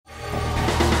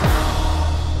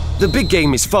The big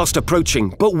game is fast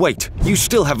approaching, but wait, you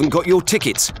still haven't got your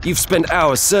tickets. You've spent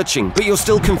hours searching, but you're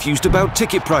still confused about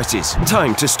ticket prices.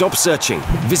 Time to stop searching.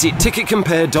 Visit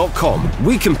ticketcompare.com.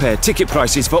 We compare ticket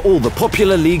prices for all the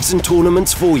popular leagues and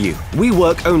tournaments for you. We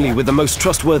work only with the most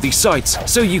trustworthy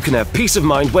sites, so you can have peace of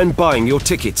mind when buying your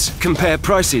tickets. Compare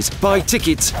prices, buy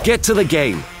tickets, get to the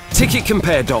game.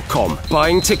 Ticketcompare.com.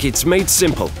 Buying tickets made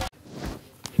simple.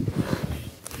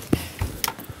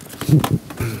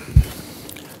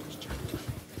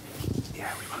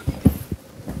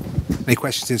 Any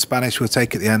questions in Spanish we'll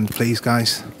take at the end, please,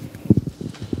 guys.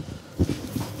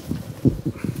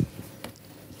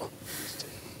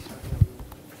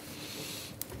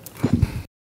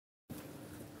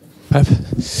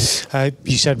 Pep,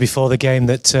 you said before the game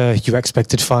that you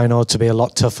expected Feyenoord to be a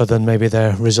lot tougher than maybe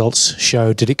their results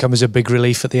showed. Did it come as a big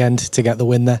relief at the end to get the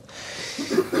win there?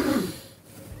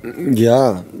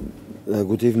 Yeah,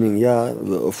 good evening. Yeah,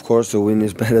 of course the win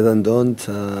is better than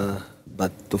don't.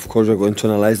 But of course we're going to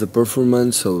analyze the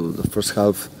performance. So the first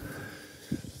half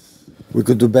we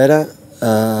could do better.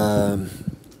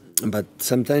 But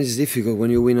sometimes it's difficult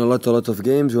when you win a lot of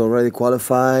games. You already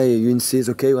qualify. You insist,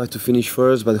 okay, we have to finish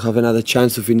first, but have another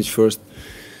chance to finish first.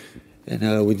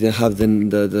 And we didn't have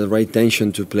the right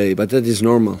tension to play. But that is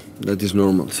normal. That is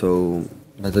normal. So,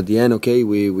 but at the end, okay,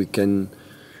 we can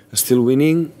still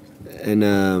winning. And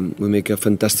we make a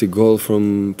fantastic goal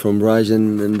from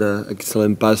Rajan and an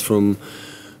excellent pass from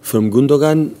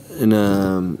Gundogan, and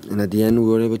at the end we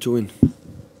were able to win.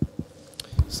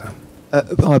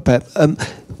 Hi Pep.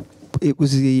 It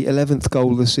was the 11th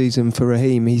goal of the season for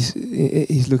Raheem.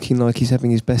 He's looking like he's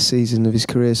having his best season of his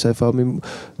career so far. I mean,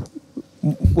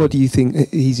 what do you think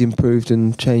he's improved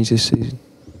and changed this season?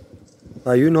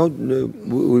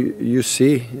 You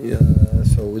see.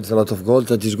 So it's a lot of goals.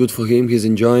 That is good for him. He's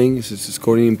enjoying. He's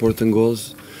scoring important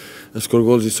goals. Score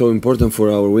goals is so important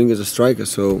for our wing as a striker.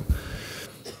 So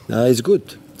it's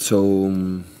good.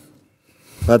 So,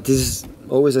 but this is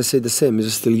always I say the same.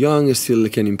 He's still young. He still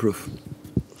can improve.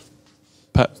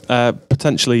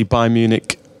 Potentially Bayern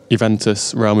Munich,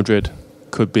 Juventus, Real Madrid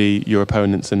could be your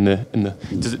opponents in the.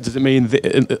 Does it mean that,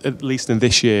 at least in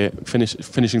this year,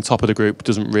 finishing top of the group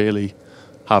doesn't really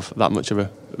have that much of a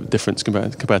difference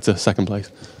compared to second place?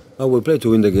 We'll play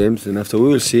to win the games, and after we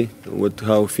will see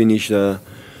how finish.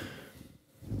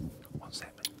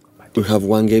 We have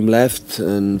one game left,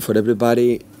 and for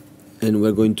everybody, and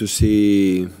we're going to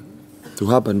see to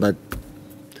happen. But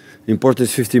important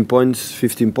is 15 points.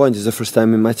 15 points is the first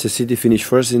time in Manchester City finish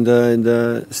first in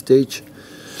the stage.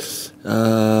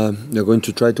 They're going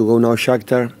to try to go now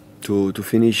Shakhtar to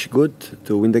finish good,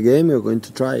 to win the game. We're going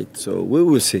to try it. So we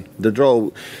will see. The draw,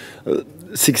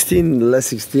 16, less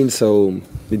 16, so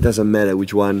it doesn't matter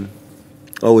which one.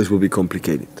 Always will be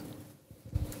complicated.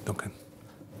 Okay.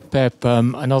 Pep,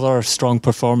 another strong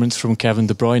performance from Kevin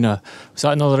De Bruyne. Was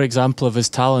that another example of his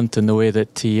talent in the way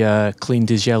that he cleaned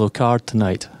his yellow card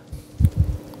tonight?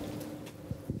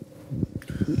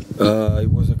 It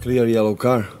was a clear yellow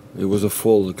card. It was a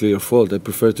clear fault. I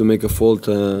prefer to make a fault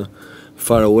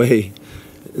far away,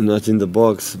 not in the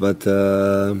box. But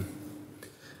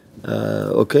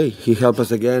okay, he helped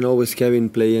us again. Always Kevin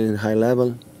playing high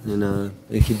level, and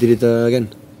he did it again.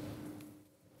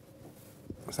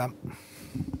 Sam.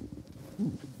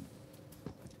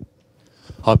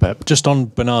 Hi Pep, just on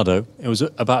Bernardo, it was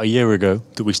about a year ago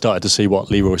that we started to see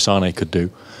what Leroy Sané could do,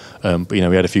 but we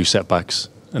had a few setbacks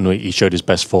and he showed his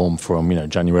best form from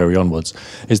January onwards.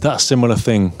 Is that a similar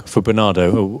thing for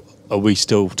Bernardo? Or are we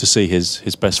still to see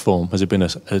his best form? Has it been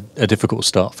a difficult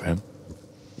start for him?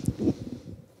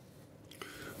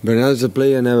 Bernardo's a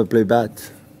player never play bad,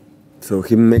 so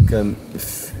he make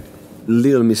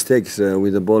little mistakes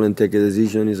with the ball and take a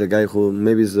decision. He's a guy who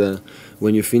maybe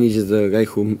when you finish is the guy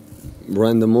who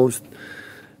ran the most.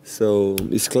 So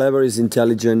he's clever, he's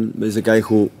intelligent, but he's a guy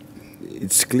who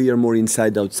it's clear more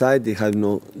inside outside. They have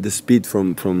the speed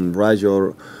from Raj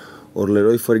or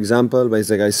Leroy, for example, but he's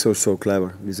a guy so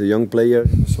clever. He's a young player,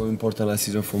 so important last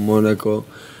season for Monaco.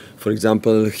 For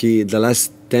example, the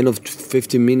last 10 or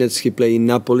 15 minutes he played in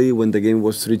Napoli when the game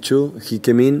was 3-2. He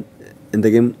came in and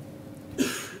the game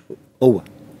over.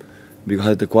 Because he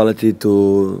had the quality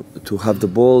to have the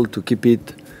ball, to keep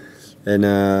it, and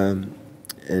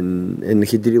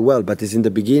he did it well. But it's in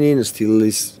the beginning, still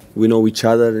we know each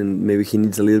other, and maybe he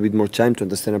needs a little bit more time to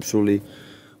understand absolutely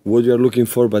what we are looking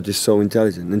for. But he's so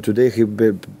intelligent, and today he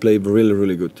played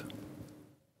really good.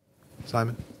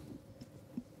 Simon.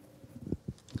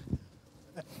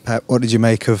 Pep, what did you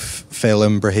make of Phil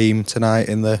and Brahim tonight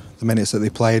in the minutes that they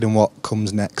played, and what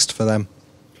comes next for them?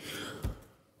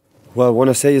 Well, I want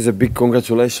to say is a big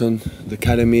congratulations. The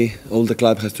academy, all the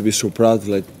club has to be so proud.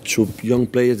 Like two young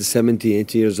players, 17,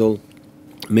 18 years old,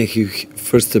 make his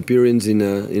first appearance in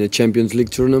a Champions League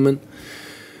tournament.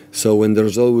 So when the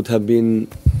result would have been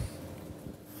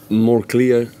more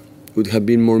clear, would have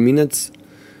been more minutes,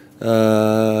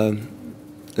 and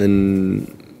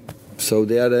so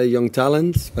they are young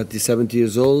talents. But they're 70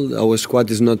 years old. Our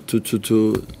squad is not too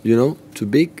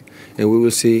big, and we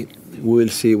will see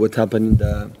what happens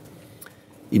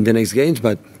in the next games.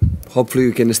 But hopefully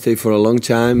we can stay for a long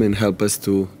time and help us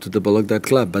to develop that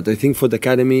club. But I think for the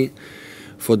academy,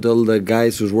 for all the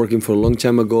guys who's working for a long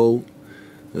time ago,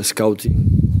 scouting,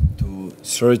 to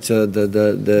search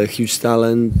the huge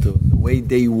talent, the way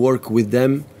they work with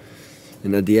them,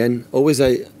 and at the end, always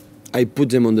I put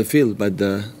them on the field, but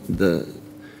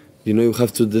you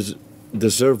have to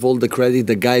deserve all the credit.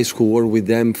 The guys who work with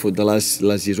them for the last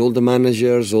years, all the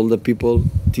managers, all the people,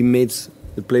 teammates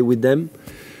that play with them,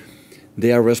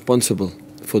 they are responsible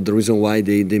for the reason why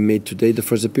they made today the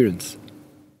first appearance.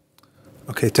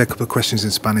 Okay, take a couple of questions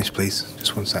in Spanish, please.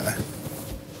 Just one sec there.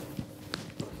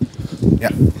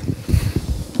 Yeah.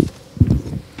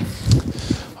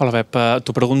 Hola, Pep.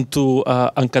 T'ho pregunto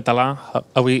en català.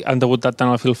 Avui han debutat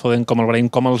tant el Phil Foden com el Brahim.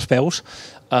 Com els veus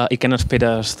i què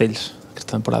n'esperes d'ells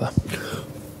aquesta temporada?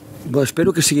 Bé,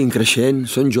 espero que siguin creixent.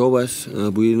 Són joves.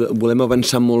 Volem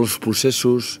avançar molts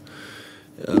processos.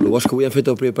 El bo és que avui han fet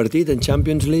el primer partit en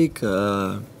Champions League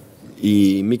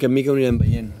i mica en mica ho anirem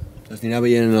veient. Es anirà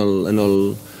veient en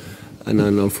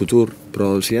el futur.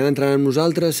 Però si aniran entrenant amb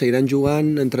nosaltres, seguiran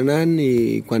jugant, entrenant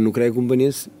i quan ho cregui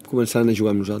convenient començaran a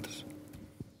jugar amb nosaltres.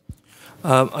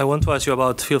 I want to ask you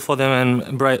about Phil Foden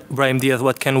and Brahim Diaz.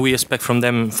 What can we expect from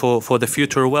them for the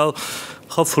future? Well,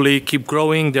 hopefully keep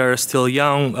growing. They're still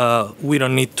young. We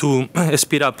don't need to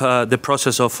speed up the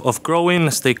process of growing.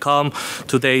 Stay calm.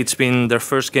 Today it's been their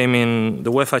first game in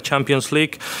the UEFA Champions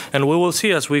League. And we will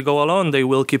see as we go along. They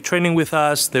will keep training with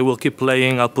us. They will keep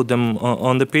playing. I'll put them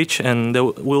on the pitch and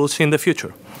we will see in the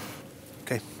future.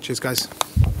 Okay, cheers guys.